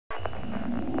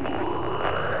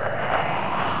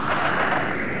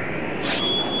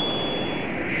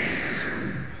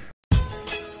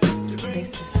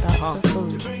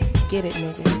Get it,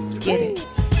 nigga. Get it.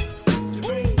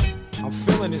 I'm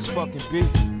feeling this fucking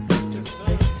beat.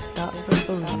 This is Stop the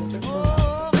Food.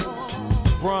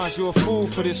 Bronze, you a fool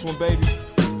for this one, baby.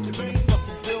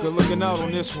 Good looking out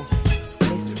on this one.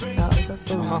 This is Stop the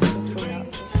Food.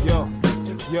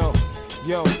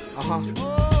 Yo,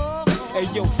 Hey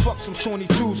yo, fuck some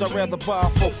 22s, I'd rather buy a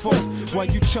 4-4. While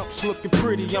you chumps looking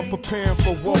pretty, I'm preparing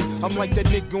for war. I'm like that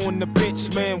nigga on the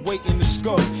bench, man, waiting to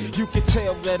score. You can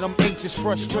tell that I'm anxious,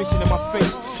 frustration in my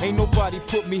face. Ain't nobody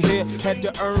put me here, had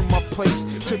to earn my place.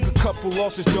 Took a couple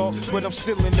losses, dawg, but I'm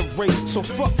still in the race. So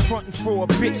fuck frontin' for a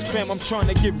bitch, fam, I'm trying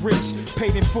to get rich.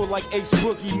 Paid in full like Ace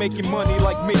Boogie, making money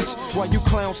like Mitch. While you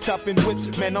clowns copping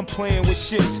whips, man, I'm playing with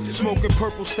ships. Smoking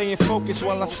purple, staying focused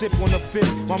while I sip on the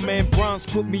fifth. My man Bronze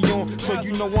put me on, so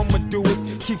you know I'ma do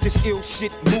it. Keep this ill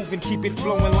shit moving, keep it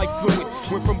flowing like fluid.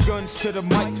 Went from guns to the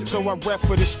mic, so I rap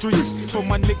for the streets. For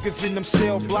my niggas in them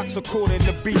cell blocks according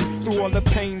to beat. Through all the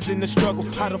pains and the struggle,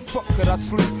 how the fuck could I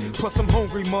sleep? Plus I'm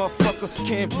hungry, motherfucker,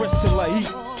 can't rest till I eat.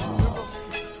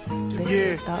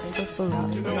 Yeah,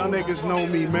 Y'all niggas know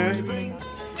me, man.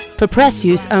 For press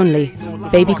use only.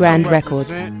 Babygrande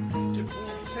Records.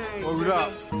 Hold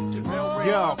up.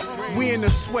 Yo, we in the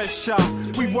sweatshop.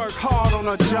 We work hard on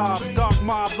our jobs. Dark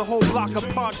mobs, a whole block of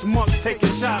parched monks taking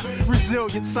shots.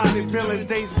 Resilient silent villains,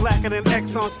 days blacker than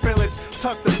Exxon spillage.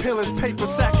 Tuck the pillars, paper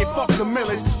sack it, fuck the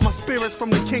millage. My spirits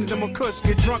from the kingdom of Kush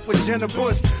get drunk with Jenna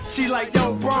Bush. She like,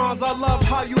 yo, Bronze, I love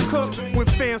how you cook. When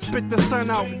fans spit the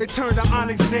sun out, it turned to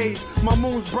onyx days. My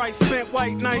moon's bright, spent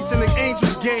white nights in the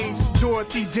angel's gaze.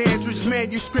 Dorothy Dandridge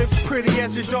manuscripts, pretty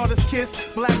as your daughter's kiss.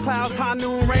 Black clouds, high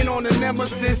noon, rain on the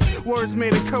nemesis. Words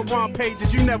made of Quran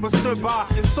pages you never stood by.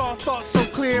 And saw thoughts so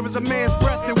clear as a man's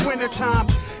breath in wintertime.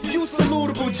 You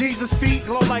salutable Jesus feet,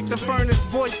 glow like the furnace.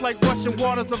 Voice like rushing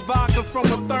waters of vodka from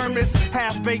a thermos.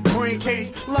 Half-baked brain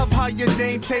case, love how your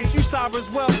dame tastes. You Cyrus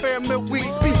welfare milk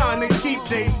weeds behind the keep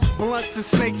dates. Blunts and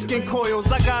snakeskin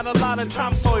coils, I got a lot of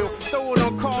topsoil. Throw it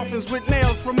on coffins with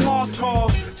nails from lost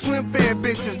calls. Swim fan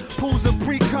bitches, pools of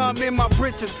pre-cum in my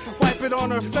britches. Wipe it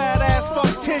on her fat ass,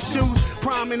 fuck tissues.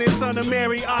 Prominent son of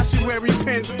Mary, ossuary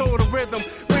pen, stole the rhythm.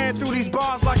 Ran through these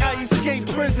bars like I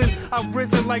escaped prison. I've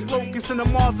risen like locusts in a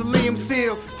mausoleum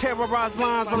seal. Terrorized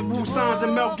lines like Wu Signs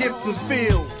and Mel Gibson's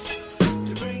fields.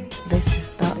 This is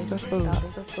Stop the Food.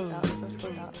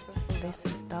 This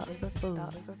is Stop the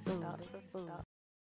Food.